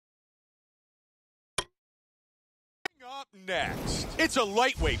Up next, it's a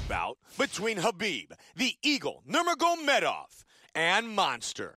lightweight bout between Khabib, the Eagle Nurmagomedov, and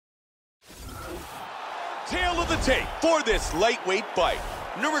Monster. Tail of the tape for this lightweight fight.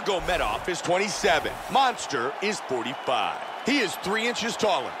 Nurmagomedov is 27. Monster is 45. He is 3 inches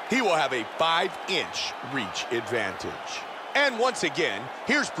taller. He will have a 5-inch reach advantage. And once again,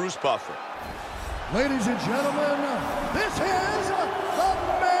 here's Bruce Buffer. Ladies and gentlemen, this is the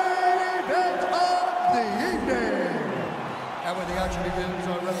main event of the evening. And when the action begins,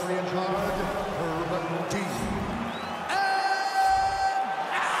 our referee in charge, Herb D. And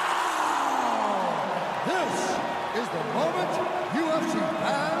now, this is the moment UFC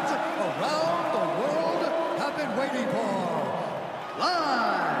fans around the world have been waiting for.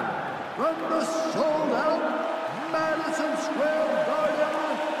 Live from the sold-out Madison Square Garden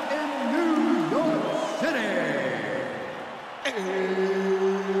in New York City.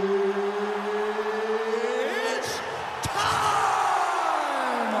 It's time!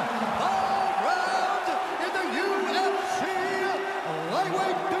 5 rounds in the UFC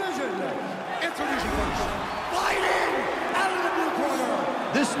lightweight division. Introducing first, fighting out of the blue corner.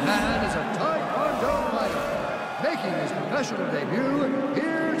 This man is a Taekwondo fighter, making his professional debut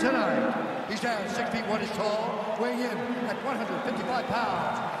here tonight. He stands 6 feet 1 inch tall, weighing in at 155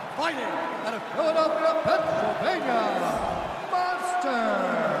 pounds. Fighting out of Philadelphia, Pennsylvania, Monster.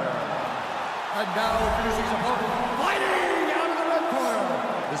 And now introducing his opponent, fighting out of the red corner.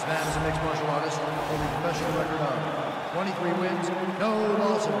 This man is a mixed martial artist holding a professional record of 23 wins, no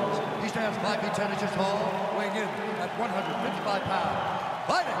losses. He stands 5 feet 10 inches tall, weighing in at 155 pounds.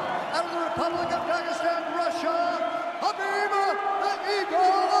 Fighting out of the Republic of Dagestan, Russia, Khabib the Eagle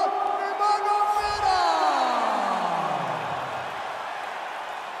Nurmagomedov.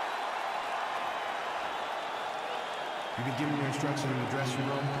 You've been given your instructions in the dressing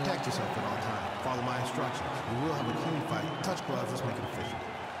room. Protect yourself at all times. Follow my instructions. We will have a clean fight. Touch gloves. Let's make it official.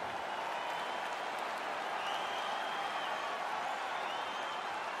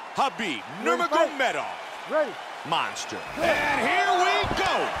 Khabib Nurmagomedov. Ready. Monster. And here we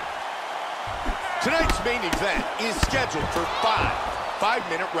go. Tonight's main event is scheduled for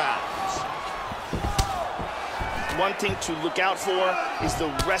 5-minute rounds. One thing to look out for is the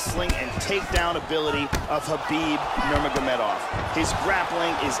wrestling and takedown ability of Khabib Nurmagomedov. His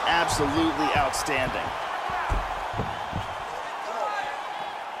grappling is absolutely outstanding.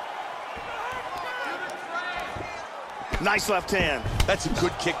 Nice left hand. That's a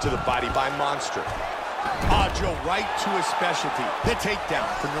good kick to the body by Monster. Joe, right to his specialty, the takedown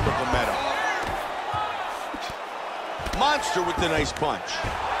for Nurmagomedov. Monster with the nice punch.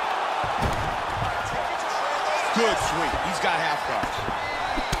 Good sweep. He's got half guard.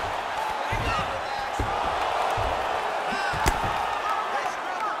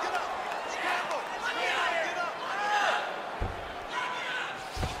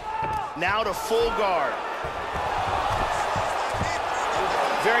 Now to full guard.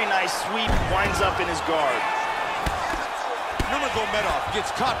 Very nice sweep, winds up in his guard. Nurmagomedov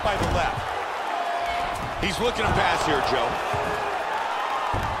gets caught by the left. He's looking to pass here, Joe.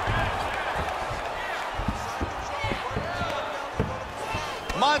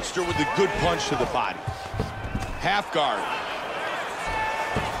 Monster with a good punch to the body. Half guard.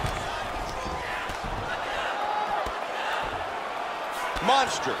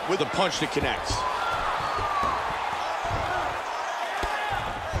 Monster with a punch that connects.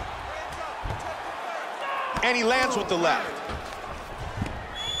 And he lands with the left.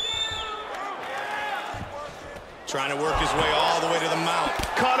 Trying to work his way all the way to the mount.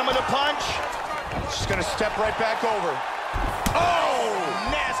 Caught him with a punch. Just gonna step right back over. Oh!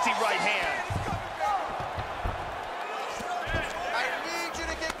 Nasty right hand. I need you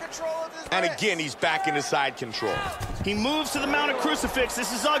to get control of this. And again, he's back into side control. He moves to the mounted crucifix.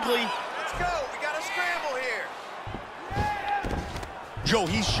 This is ugly. Let's go. We got a scramble here. Joe,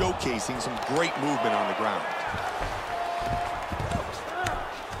 he's showcasing some great movement on the ground.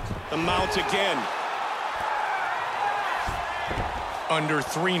 The mount again. Under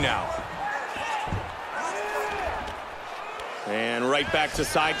 3 now. And right back to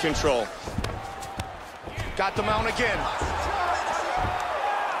side control. Got the mount again.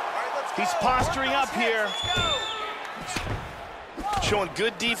 He's posturing up here. Showing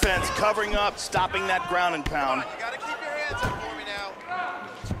good defense, covering up, stopping that ground and pound. You got to keep your hands up for me now.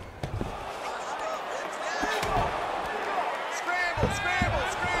 Scramble, scramble,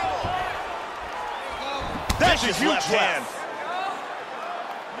 scramble. That's a Vicious huge left hand.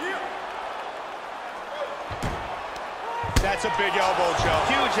 That's a big elbow, Joe.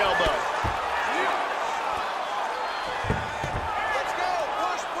 Huge elbow. Let's go.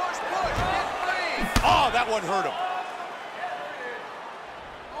 Push, push, push. Get free. Oh, that one hurt him.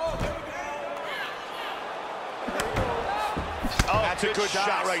 That's a good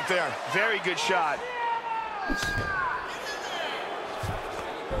shot right there. Very good shot.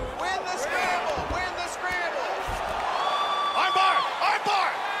 Win the scramble! Win the scramble! Armbar! Armbar!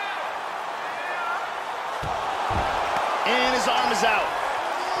 And his arm is out.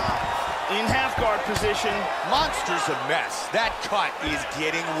 In half guard position. Monster's a mess. That cut is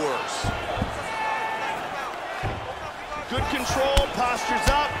getting worse. Good control, posture's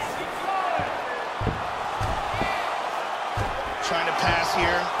up. Trying to pass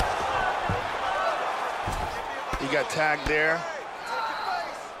here. He got tagged there.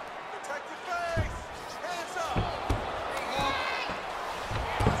 Protect your face! Hands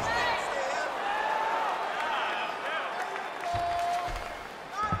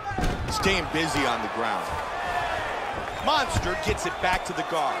up! Staying busy on the ground. Monster gets it back to the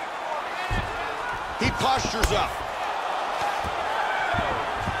guard. He postures up.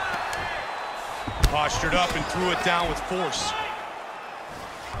 Postured up and threw it down with force.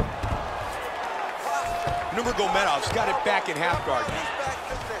 Nurmagomedov's got it back in half guard now.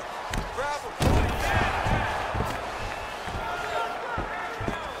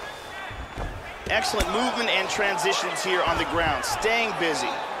 Excellent movement and transitions here on the ground. Staying busy.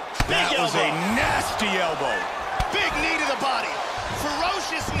 That was a nasty elbow. Big knee to the body.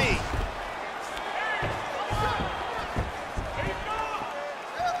 Ferocious knee.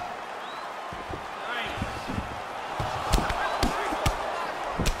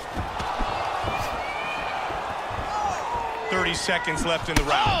 Seconds left in the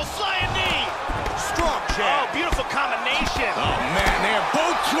round. Oh, flying knee! Strong jab. Oh, beautiful combination. Oh, man, they are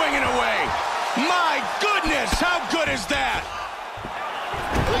both swinging away. My goodness, how good is that?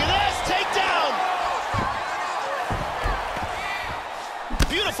 Look at this, takedown.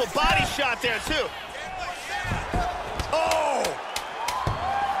 Beautiful body shot there, too. Oh!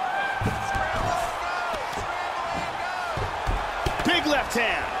 Big left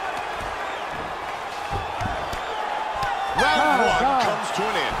hand. Round one comes to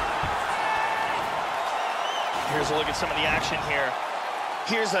an end. Here's a look at some of the action here.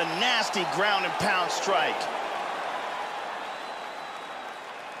 Here's a nasty ground and pound strike.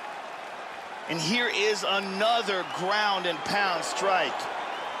 And here is another ground and pound strike.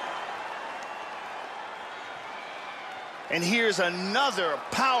 And here's another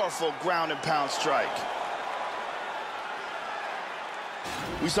powerful ground and pound strike.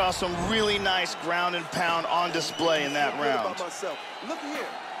 We saw some really nice ground and pound on display in that round. Look here.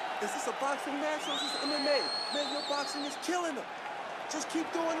 Is this a boxing match or is this MMA? Man, your boxing is killing them. Just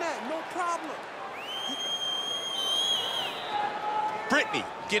keep doing that, no problem. Brittany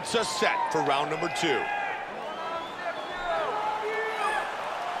gets us set for round number 2. You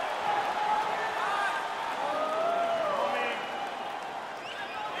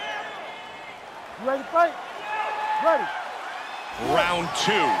ready to fight? Ready. Round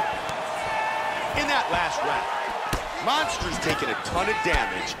 2. In that last round, Monster's taken a ton of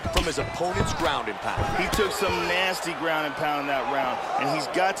damage from his opponent's ground and pound. He took some nasty ground and pound in that round, and he's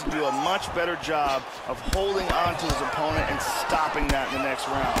got to do a much better job of holding on to his opponent and stopping that in the next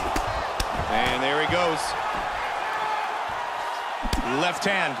round. And there he goes. Left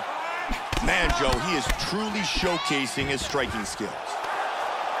hand. Man, Joe, he is truly showcasing his striking skills.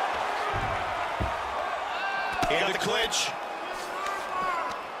 And the clinch.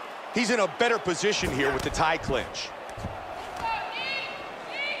 He's in a better position here with the tie clinch.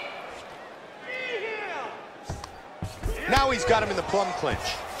 Now he's got him in the plum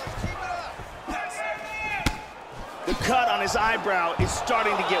clinch. The cut on his eyebrow is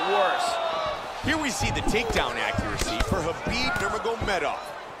starting to get worse. Here we see the takedown accuracy for Khabib Nurmagomedov,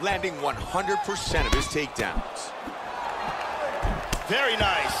 landing 100% of his takedowns. Very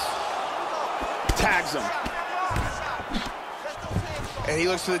nice. Tags him. And he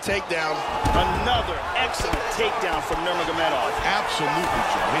looks for the takedown. Another excellent takedown from Nurmagomedov. Absolutely,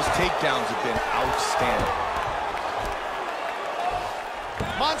 Joe. His takedowns have been outstanding.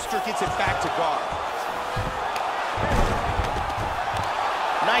 Monster gets it back to guard.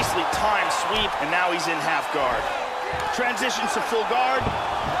 Nicely timed sweep, and now he's in half guard. Transitions to full guard.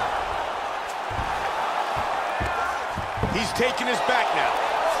 He's taking his back now.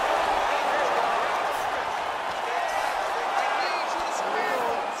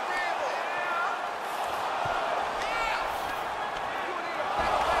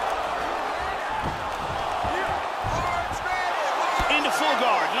 Full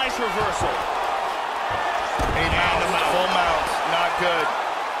guard, nice reversal. Full mount, not good.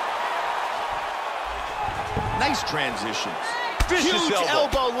 Nice transitions. Vicious Huge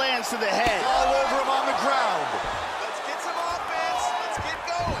elbow lands to the head. All over him on the ground. Let's get some offense. Let's get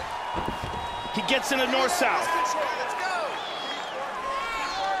going. He gets in a north-south. Let's go.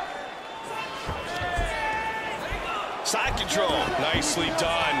 Side control. Nicely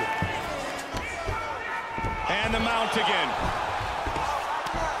done. And the mount again.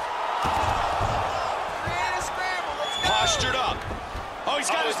 Postured up. Oh, he's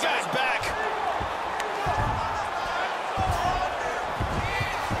got his guy's back.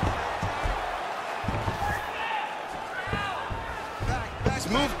 He's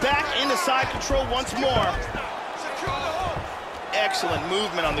moved back into side control once more. Excellent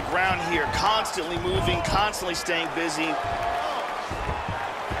movement on the ground here. Constantly moving, constantly staying busy.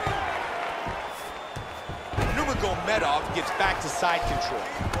 Nurmagomedov gets back to side control.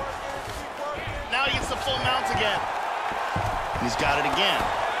 Now he gets the full mount again. He's got it again.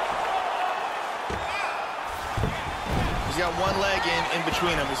 He's got one leg in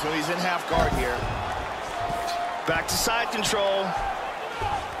between them, so he's in half guard here. Back to side control.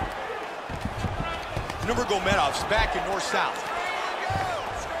 Nurmagomedov's back in north-south.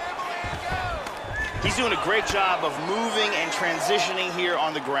 He's doing a great job of moving and transitioning here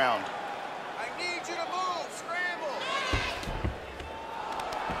on the ground. I need you to move. Scramble.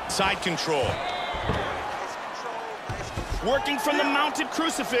 Side control. Working from the mounted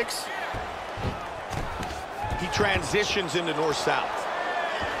crucifix. He transitions into north-south.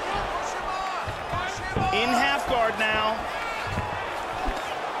 In half guard now.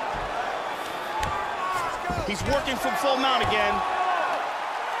 He's working from full mount again.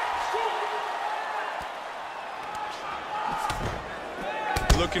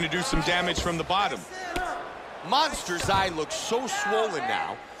 Looking to do some damage from the bottom. Monster's eye looks so swollen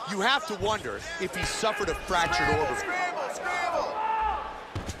now, you have to wonder if he suffered a fractured orbital.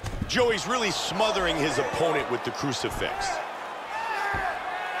 Joey's really smothering his opponent with the crucifix.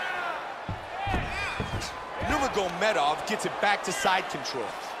 Nurmagomedov gets it back to side control.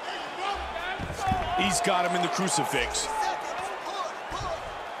 He's got him in the crucifix.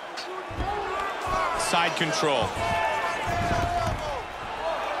 Side control.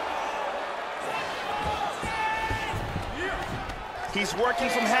 He's working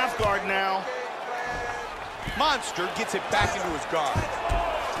from half guard now. Monster gets it back into his guard.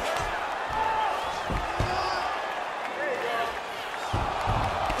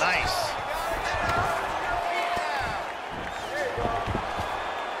 Nice.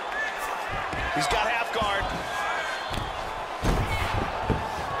 He's got half guard.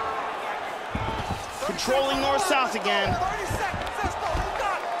 Controlling north-south again.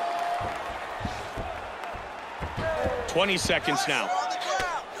 20 seconds now.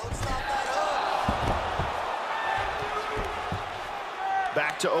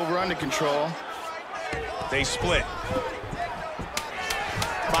 Back to over-under control. They split.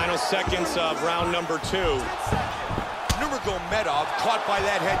 Final seconds of round number 2. Nurmagomedov caught by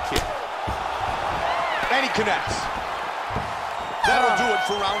that head kick. And he connects. That'll do it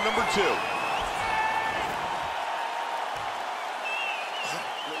for round number 2.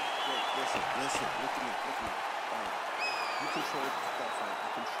 Listen, look at me. You controlled that fight. You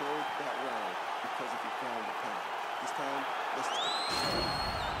controlled that round because of your ground and pound. This time, let's...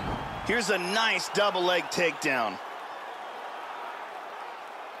 Here's a nice double leg takedown.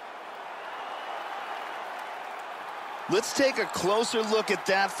 Let's take a closer look at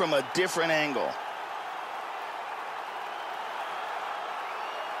that from a different angle.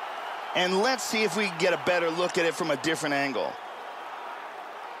 And let's see if we can get a better look at it from a different angle.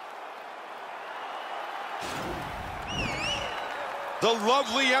 The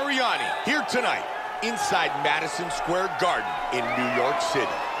lovely Ariani here tonight inside Madison Square Garden in New York City.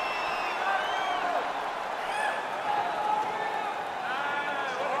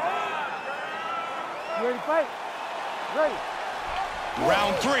 You ready to fight? Ready.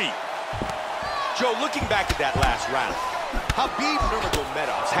 Round 3. Joe, looking back at that last round, Khabib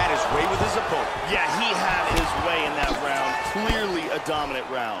Nurmagomedov's had his way with his opponent. Yeah, he had his way in that round. Clearly a dominant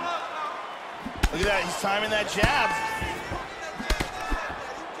round. Look at that, he's timing that jab.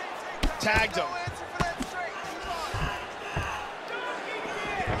 Tagged him.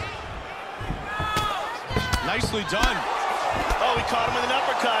 Nicely done. Oh, he caught him with an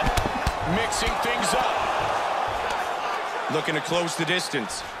uppercut. Mixing things up. Looking to close the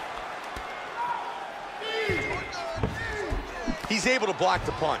distance. He's able to block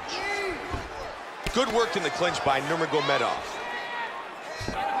the punch. Good work in the clinch by Nurmagomedov.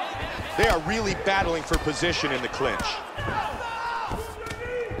 They are really battling for position in the clinch.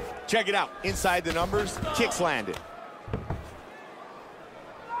 Check it out. Inside the numbers, kicks landed.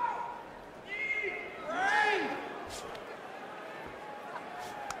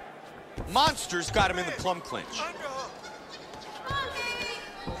 Monster's got him in the plum clinch.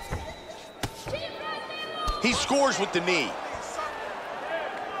 He scores with the knee.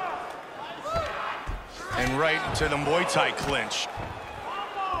 And right into the Muay Thai clinch.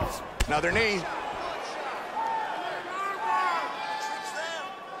 Another knee.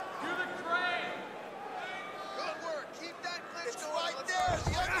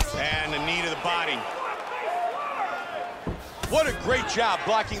 And a knee to the body. What a great job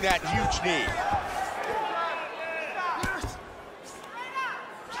blocking that huge knee.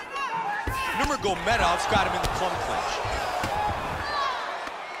 Nurmagomedov's got him in the plum clinch.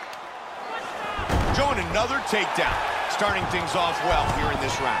 Showing another takedown. Starting things off well here in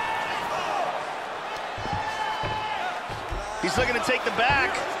this round. He's looking to take the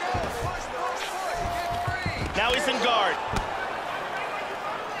back. Now he's in guard.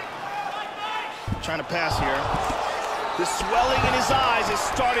 Trying to pass here. The swelling in his eyes is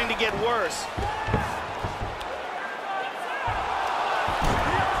starting to get worse.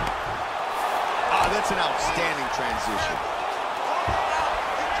 Ah, that's an outstanding transition.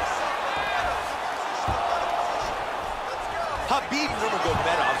 Khabib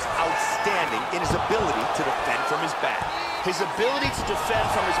Nurmagomedov's outstanding in his ability to defend from his back. His ability to defend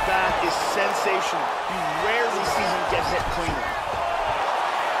from his back is sensational. You rarely see him get hit cleanly.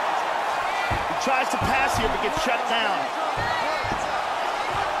 He tries to pass here, but gets shut down.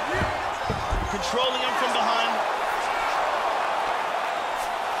 Controlling him from behind.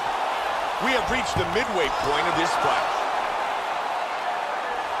 We have reached the midway point of this fight.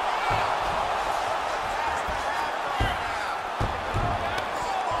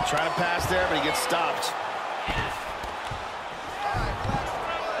 Trying to pass there, but he gets stopped.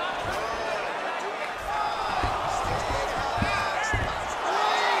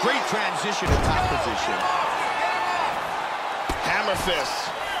 Great transition to top position. Hammer fist.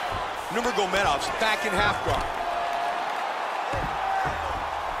 Nurmagomedov's back in half guard.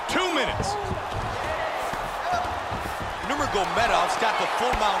 2 minutes. Nurmagomedov's got the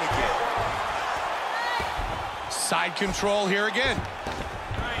full mount again. Side control here again.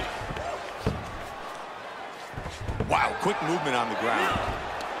 Wow, quick movement on the ground.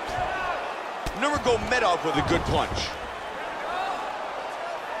 Nurmagomedov with a good punch.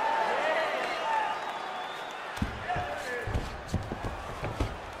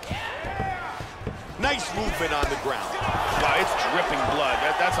 Nice movement on the ground. Wow, it's dripping blood.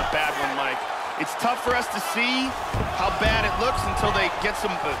 That's a bad one, Mike. It's tough for us to see how bad it looks until they get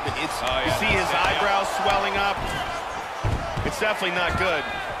some... you see his eyebrows swelling up. It's definitely not good.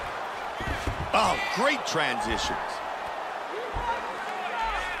 Oh, great transitions.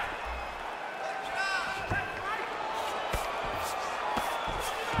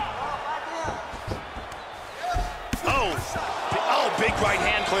 Oh, big right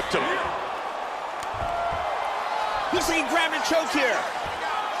hand clipped him. Looks like he grabbed a choke here.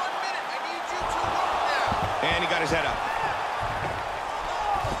 And he got his head up.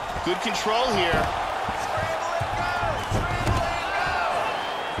 Good control here.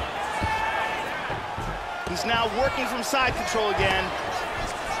 He's now working from side control again.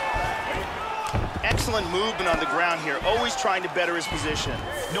 Excellent movement on the ground here. Always trying to better his position.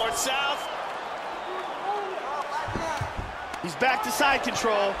 North-south. He's back to side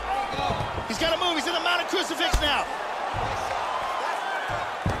control. He's got to move. He's in the mounted crucifix now.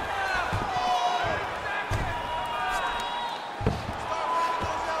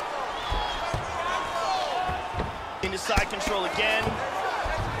 Into side control again.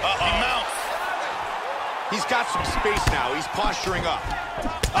 He mounts. He's got some space now. He's posturing up.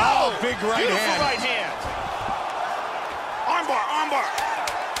 Oh, big right beautiful hand. Right hand. Armbar, armbar.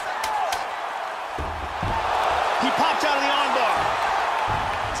 He popped out of the armbar.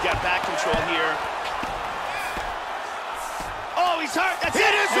 He's got back control here. Oh, he's hurt. That's it.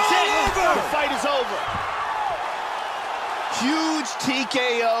 It is all over. The fight is over. Huge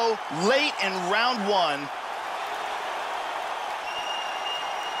TKO late in round one.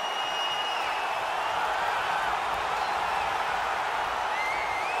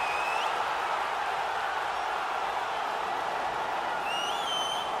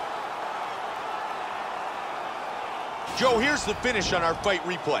 Joe, here's the finish on our fight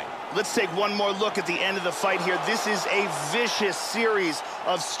replay. Let's take one more look at the end of the fight here. This is a vicious series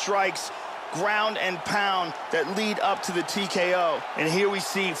of strikes, ground and pound, that lead up to the TKO. And here we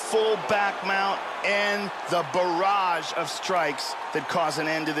see full back mount and the barrage of strikes that cause an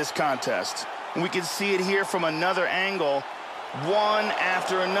end to this contest. And we can see it here from another angle. One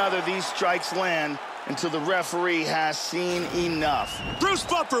after another, these strikes land until the referee has seen enough. Bruce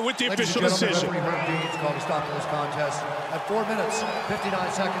Buffer with the official decision. Referee Herb Dean's called to stop this contest at 4 minutes,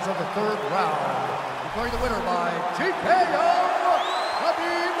 59 seconds of the third round. Declaring the winner by TKO,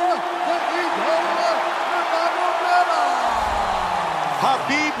 Khabib Nurmagomedov.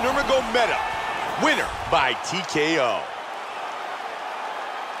 Khabib Nurmagomedov Winner by TKO.